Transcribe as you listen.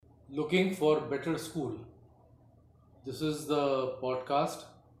Looking for better school. This is the podcast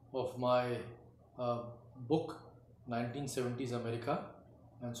of my uh, book 1970s America,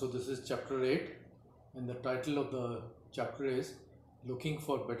 and so this is chapter 8, and the title of the chapter is Looking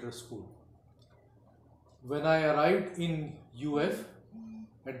for Better School. When I arrived in UF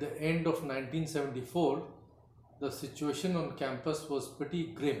at the end of 1974, the situation on campus was pretty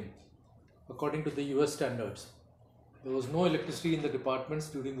grim according to the US standards. There was no electricity in the departments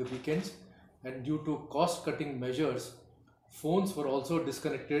during the weekends, and due to cost cutting measures, phones were also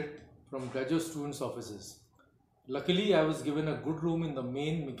disconnected from graduate students' offices. Luckily, I was given a good room in the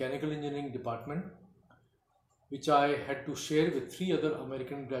main mechanical engineering department, which I had to share with three other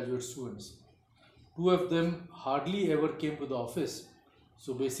American graduate students. Two of them hardly ever came to the office,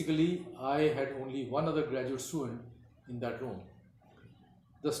 so basically, I had only one other graduate student in that room.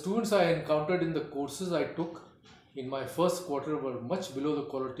 The students I encountered in the courses I took in my first quarter were much below the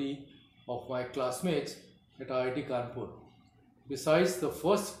quality of my classmates at IIT Kanpur. Besides, the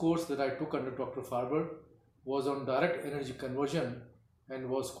first course that I took under Dr. Farber was on direct energy conversion and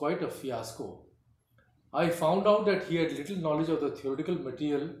was quite a fiasco. I found out that he had little knowledge of the theoretical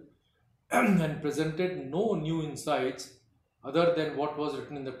material and presented no new insights other than what was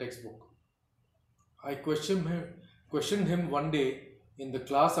written in the textbook. I questioned him one day in the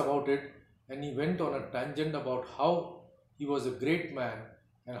class about it, and he went on a tangent about how he was a great man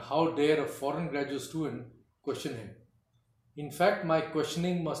and how dare a foreign graduate student question him. In fact, my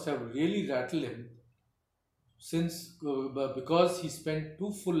questioning must have really rattled him because he spent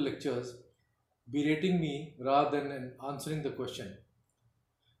two full lectures berating me rather than answering the question.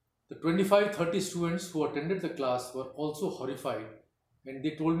 The 25-30 students who attended the class were also horrified, and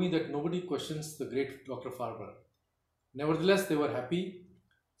they told me that nobody questions the great Dr. Farber. Nevertheless, they were happy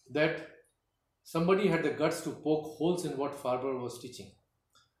that somebody had the guts to poke holes in what Farber was teaching.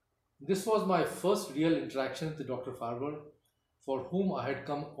 This was my first real interaction with Dr. Farber, for whom I had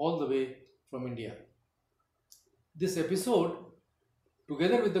come all the way from India. This episode,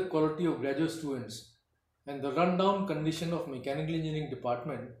 together with the quality of graduate students and the rundown condition of mechanical engineering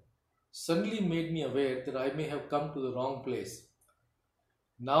department, suddenly made me aware that I may have come to the wrong place.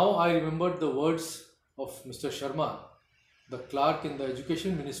 Now I remembered the words of Mr. Sharma, the clerk in the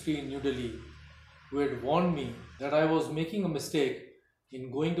Education Ministry in New Delhi, who had warned me that I was making a mistake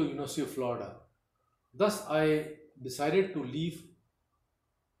in going to University of Florida. Thus, I decided to leave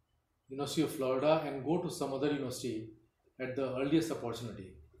University of Florida and go to some other university at the earliest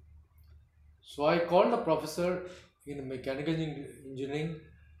opportunity. So I called a professor in mechanical engineering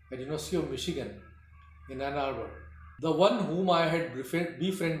at University of Michigan in Ann Arbor, the one whom I had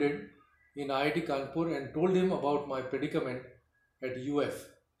befriended in IIT Kanpur, and told him about my predicament at UF.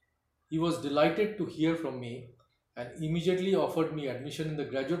 He was delighted to hear from me and immediately offered me admission in the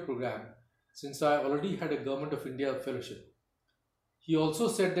graduate program since I already had a Government of India fellowship. He also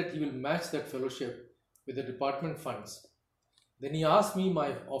said that he will match that fellowship with the department funds. Then he asked me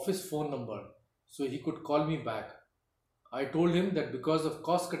my office phone number so he could call me back. I told him that because of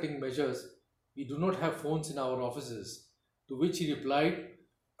cost-cutting measures, we do not have phones in our offices, to which he replied,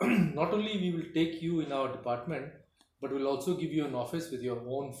 not only we will take you in our department, but will also give you an office with your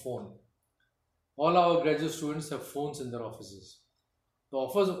own phone. All our graduate students have phones in their offices. The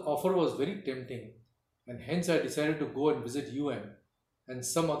offer was very tempting, and hence I decided to go and visit UM and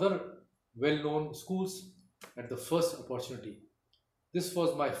some other well-known schools at the first opportunity. This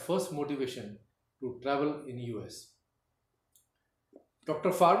was my first motivation to travel in US. Dr.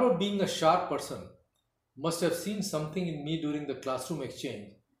 Farber, being a sharp person, must have seen something in me during the classroom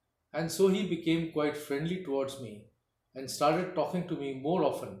exchange, and so he became quite friendly towards me and started talking to me more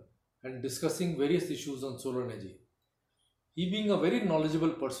often and discussing various issues on solar energy. He, being a very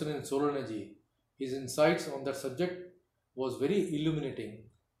knowledgeable person in solar energy, his insights on that subject was very illuminating,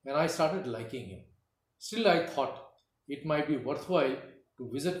 and I started liking him. Still, I thought it might be worthwhile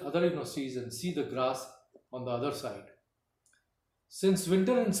to visit other universities and see the grass on the other side. Since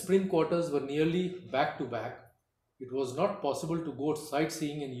winter and spring quarters were nearly back to back, it was not possible to go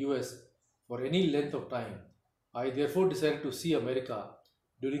sightseeing in US for any length of time. I therefore decided to see America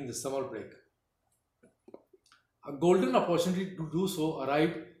during the summer break. A golden opportunity to do so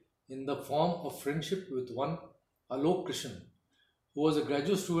arrived in the form of friendship with one Alok Krishan, who was a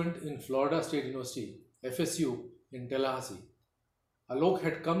graduate student in Florida State University, FSU, in Tallahassee. Alok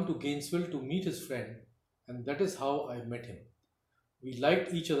had come to Gainesville to meet his friend, and that is how I met him. We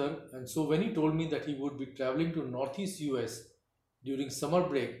liked each other, and so when he told me that he would be traveling to Northeast US during summer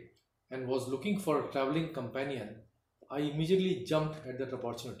break and was looking for a traveling companion, I immediately jumped at that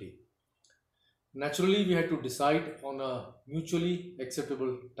opportunity. Naturally, we had to decide on a mutually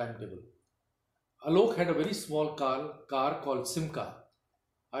acceptable timetable. Alok had a very small car called Simca.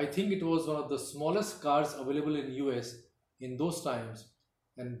 I think it was one of the smallest cars available in US in those times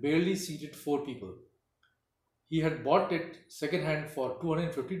and barely seated 4 people. He had bought it second-hand for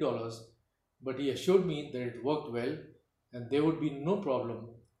 $250, but he assured me that it worked well and there would be no problem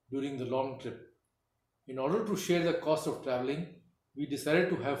during the long trip. In order to share the cost of traveling, we decided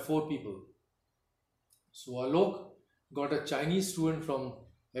to have 4 people. So Alok got a Chinese student from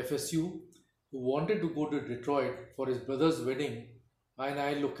FSU who wanted to go to Detroit for his brother's wedding, and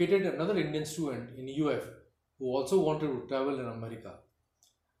I located another Indian student in UF who also wanted to travel in America.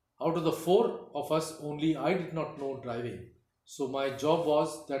 Out of the 4 of us, only I did not know driving, so my job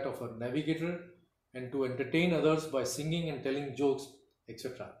was that of a navigator and to entertain others by singing and telling jokes,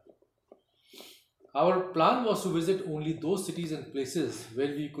 etc. Our plan was to visit only those cities and places where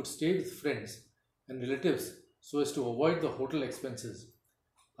we could stay with friends and relatives so as to avoid the hotel expenses.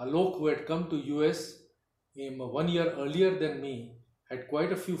 Alok, who had come to US 1 year earlier than me, had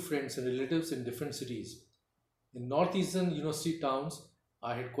quite a few friends and relatives in different cities. In northeastern university towns,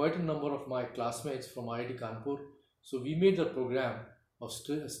 I had quite a number of my classmates from IIT Kanpur, so we made the program of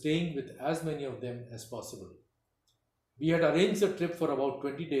staying with as many of them as possible. We had arranged the trip for about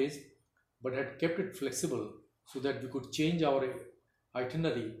 20 days but had kept it flexible so that we could change our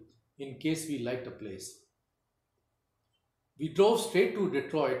itinerary in case we liked a place. We drove straight to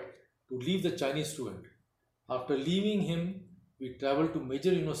Detroit to leave the Chinese student. After leaving him, we traveled to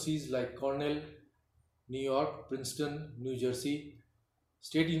major universities like Cornell, New York, Princeton, New Jersey,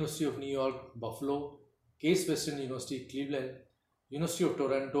 State University of New York, Buffalo, Case Western University, Cleveland, University of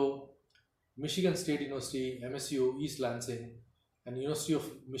Toronto, Michigan State University, MSU, East Lansing, and University of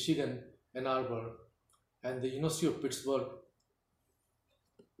Michigan, Ann Arbor, and the University of Pittsburgh.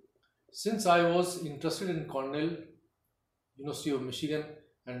 Since I was interested in Cornell, University of Michigan,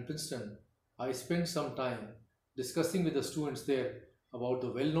 and Princeton, I spent some time discussing with the students there about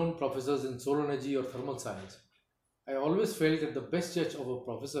the well-known professors in solar energy or thermal science. I always felt that the best judge of a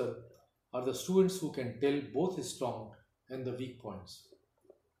professor are the students who can tell both his strong and the weak points.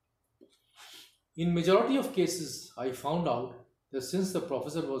 In majority of cases, I found out that since the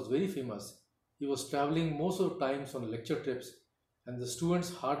professor was very famous, he was traveling most of the times on lecture trips and the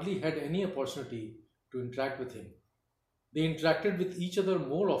students hardly had any opportunity to interact with him. They interacted with each other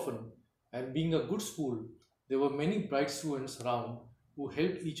more often, and being a good school, there were many bright students around who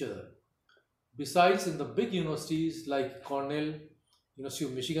helped each other. Besides, in the big universities like Cornell, University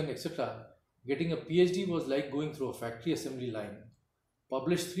of Michigan, etc., getting a PhD was like going through a factory assembly line.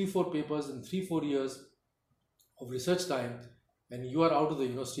 Publish 3-4 papers in 3-4 years of research time, and you are out of the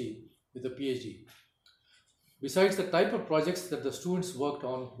university with a PhD. Besides, the type of projects that the students worked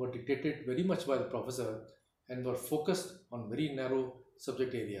on were dictated very much by the professor and were focused on very narrow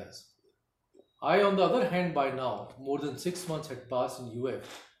subject areas. I, on the other hand, by now, more than 6 months had passed in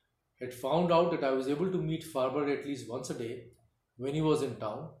UF, had found out that I was able to meet Farber at least once a day when he was in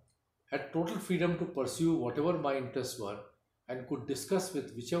town, had total freedom to pursue whatever my interests were, and could discuss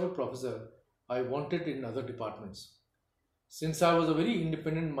with whichever professor I wanted in other departments. Since I was a very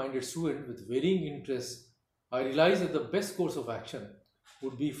independent-minded student with varying interests, I realized that the best course of action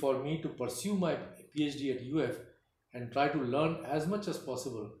would be for me to pursue my PhD at UF and try to learn as much as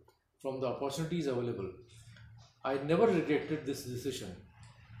possible from the opportunities available. I never regretted this decision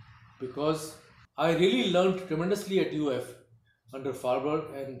because I really learned tremendously at UF under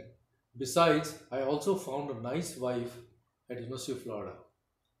Farber, and besides, I also found a nice wife at University of Florida.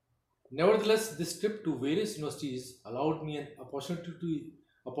 Nevertheless, this trip to various universities allowed me an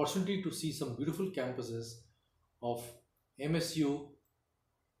opportunity to see some beautiful campuses of MSU,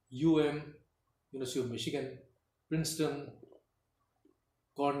 University of Michigan, Princeton,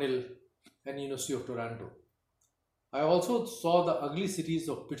 Cornell, and University of Toronto. I also saw the ugly cities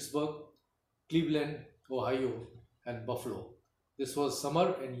of Pittsburgh, Cleveland, Ohio, and Buffalo. This was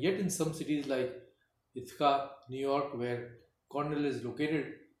summer, and yet in some cities like Ithaca, New York, where Cornell is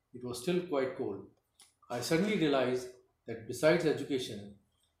located, it was still quite cold. I suddenly realized that besides education,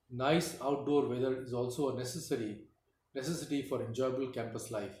 nice outdoor weather is also a necessity for enjoyable campus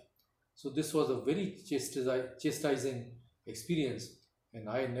life. So this was a very chastising experience, and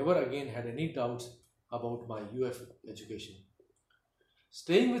I never again had any doubts about my UF education.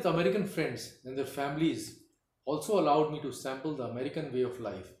 Staying with American friends and their families also allowed me to sample the American way of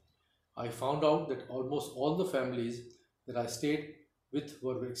life. I found out that almost all the families that I stayed with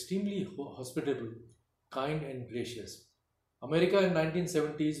were extremely hospitable, kind and gracious. America in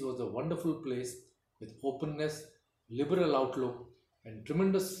 1970s was a wonderful place with openness, liberal outlook and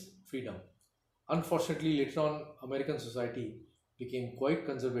tremendous freedom. Unfortunately, later on, American society became quite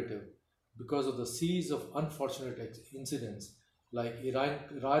conservative because of the series of unfortunate incidents like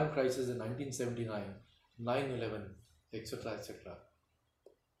Iran crisis in 1979, 9/11, etc. etc.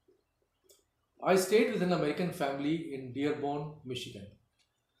 I stayed with an American family in Dearborn, Michigan.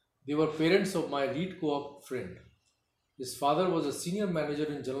 They were parents of my Reed Co-op friend. His father was a senior manager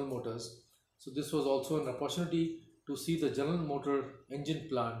in General Motors, so this was also an opportunity to see the General Motor engine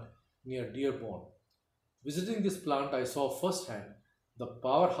plant near Dearborn. Visiting this plant, I saw firsthand the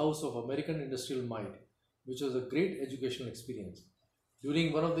powerhouse of American industrial might, which was a great educational experience.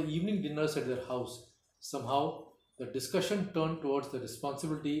 During one of the evening dinners at their house, somehow the discussion turned towards the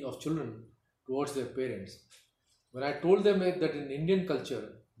responsibility of children towards their parents. When I told them that in Indian culture,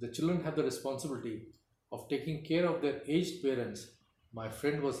 the children have the responsibility of taking care of their aged parents, my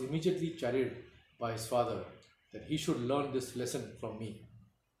friend was immediately chided by his father that he should learn this lesson from me.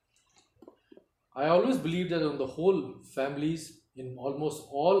 I always believed that on the whole, families in almost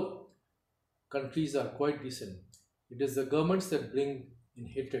all countries are quite decent. It is the governments that bring in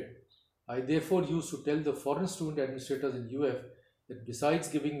hatred. I therefore used to tell the foreign student administrators in UF that besides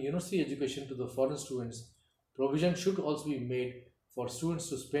giving university education to the foreign students, provision should also be made for students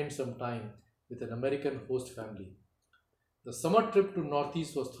to spend some time with an American host family. The summer trip to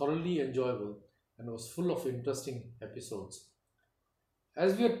Northeast was thoroughly enjoyable and was full of interesting episodes.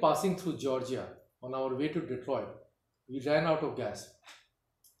 As we were passing through Georgia on our way to Detroit, we ran out of gas.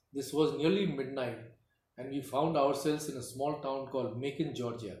 This was nearly midnight and we found ourselves in a small town called Macon,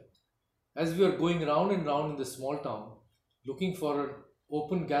 Georgia. As we were going round and round in this small town, looking for an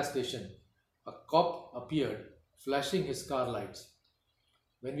open gas station, a cop appeared, flashing his car lights.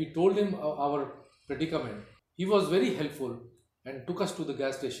 When we told him our predicament, he was very helpful and took us to the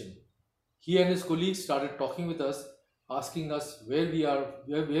gas station. He and his colleagues started talking with us, asking us where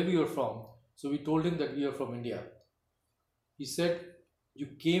we were from. So we told him that we are from India. He said, "You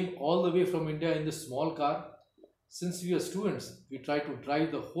came all the way from India in this small car?" Since we are students, we tried to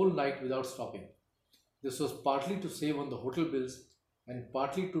drive the whole night without stopping. This was partly to save on the hotel bills and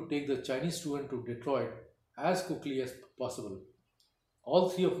partly to take the Chinese student to Detroit as quickly as possible. All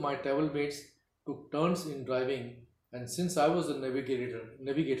three of my travel mates took turns in driving, and since I was the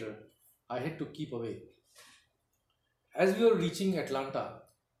navigator, I had to keep away. As we were reaching Atlanta,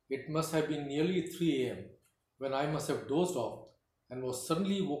 it must have been nearly 3 a.m. when I must have dozed off and was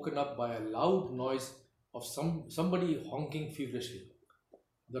suddenly woken up by a loud noise of somebody honking feverishly.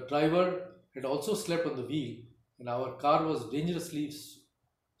 The driver had also slept on the wheel, and our car was dangerously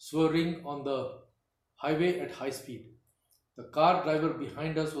swerving on the highway at high speed. The car driver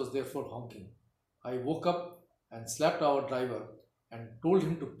behind us was therefore honking. I woke up and slapped our driver and told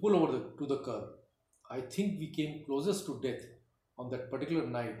him to pull over to the curb. I think we came closest to death on that particular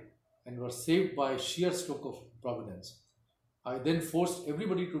night and were saved by sheer stroke of providence. I then forced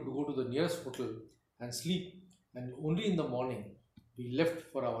everybody to go to the nearest hotel and sleep, and only in the morning we left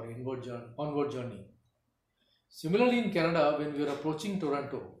for our onward journey. Similarly, in Canada, when we were approaching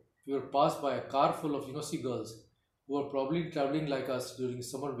Toronto, we were passed by a car full of university girls who were probably traveling like us during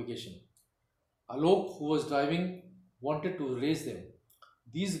summer vacation. Alok, who was driving, wanted to race them.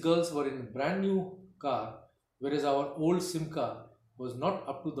 These girls were in a brand new car, whereas our old Simca was not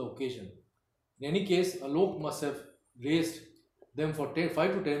up to the occasion. In any case, Alok must have raced them for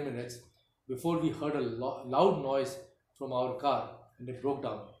 5 to 10 minutes before we heard a loud noise from our car and it broke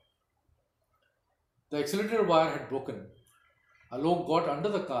down. The accelerator wire had broken. Alok got under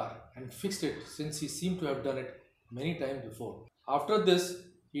the car and fixed it since he seemed to have done it many times before. After this,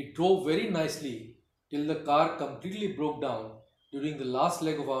 he drove very nicely till the car completely broke down during the last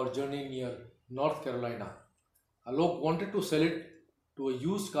leg of our journey near North Carolina. Alok wanted to sell it to a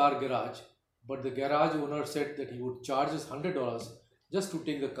used car garage, but the garage owner said that he would charge us $100 just to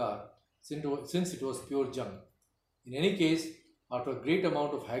take the car since it was pure junk. In any case, after a great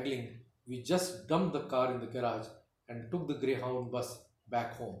amount of haggling, we just dumped the car in the garage and took the Greyhound bus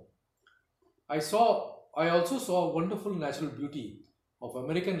back home. I also saw a wonderful natural beauty of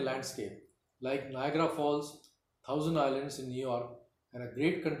American landscape like Niagara Falls, Thousand Islands in New York, and a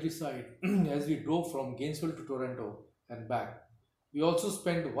great countryside as we drove from Gainesville to Toronto and back. We also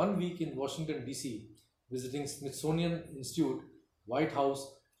spent 1 week in Washington, D.C., visiting Smithsonian Institute, White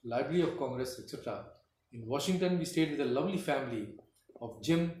House, Library of Congress, etc. In Washington, we stayed with a lovely family of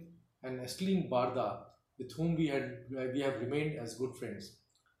Jim and Esteline Barda, with whom we have remained as good friends.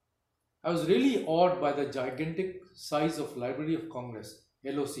 I was really awed by the gigantic size of Library of Congress,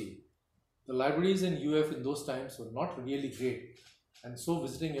 LOC. The libraries in UF in those times were not really great, and so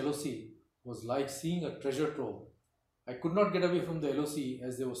visiting LOC was like seeing a treasure trove. I could not get away from the LOC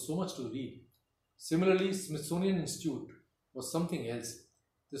as there was so much to read. Similarly, Smithsonian Institute was something else.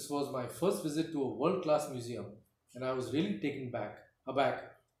 This was my first visit to a world-class museum, and I was really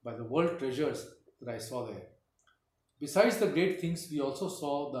aback by the world treasures that I saw there. Besides the great things, we also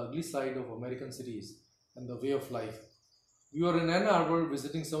saw the ugly side of American cities and the way of life. We were in Ann Arbor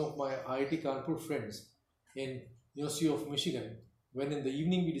visiting some of my IIT Kanpur friends in University of Michigan when in the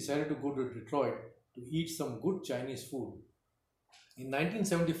evening we decided to go to Detroit to eat some good Chinese food. In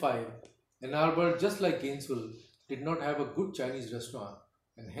 1975, Ann Arbor, just like Gainesville, did not have a good Chinese restaurant,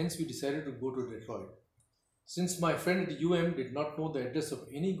 and hence we decided to go to Detroit. Since my friend at UM did not know the address of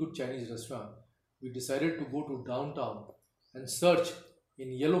any good Chinese restaurant, we decided to go to downtown and search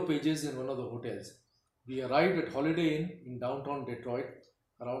in yellow pages in one of the hotels. We arrived at Holiday Inn in downtown Detroit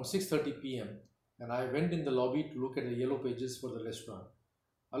around 6:30 p.m. and I went in the lobby to look at the yellow pages for the restaurant.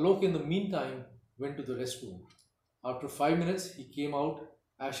 Alok in the meantime went to the restroom. After 5 minutes he came out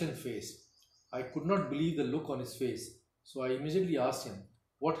ashen faced. I could not believe the look on his face, so I immediately asked him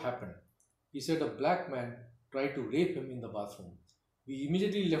what happened. He said a black man tried to rape him in the bathroom. We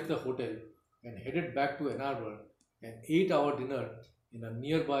immediately left the hotel and headed back to Ann Arbor and ate our dinner in a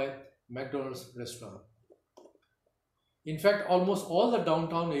nearby McDonald's restaurant. In fact, almost all the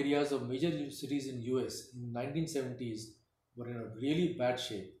downtown areas of major cities in US in 1970s were in a really bad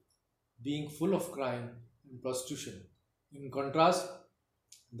shape, being full of crime and prostitution. In contrast,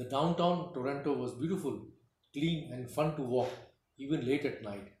 the downtown Toronto was beautiful, clean and fun to walk even late at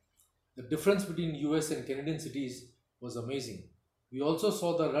night. The difference between US and Canadian cities was amazing. We also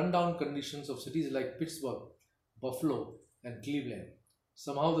saw the rundown conditions of cities like Pittsburgh, Buffalo, and Cleveland.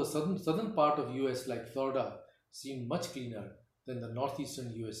 Somehow the southern part of US like Florida seemed much cleaner than the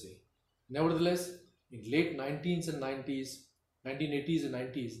northeastern USA. Nevertheless, in late 1980s and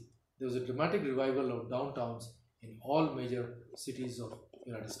 90s, there was a dramatic revival of downtowns in all major cities of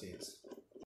the United States.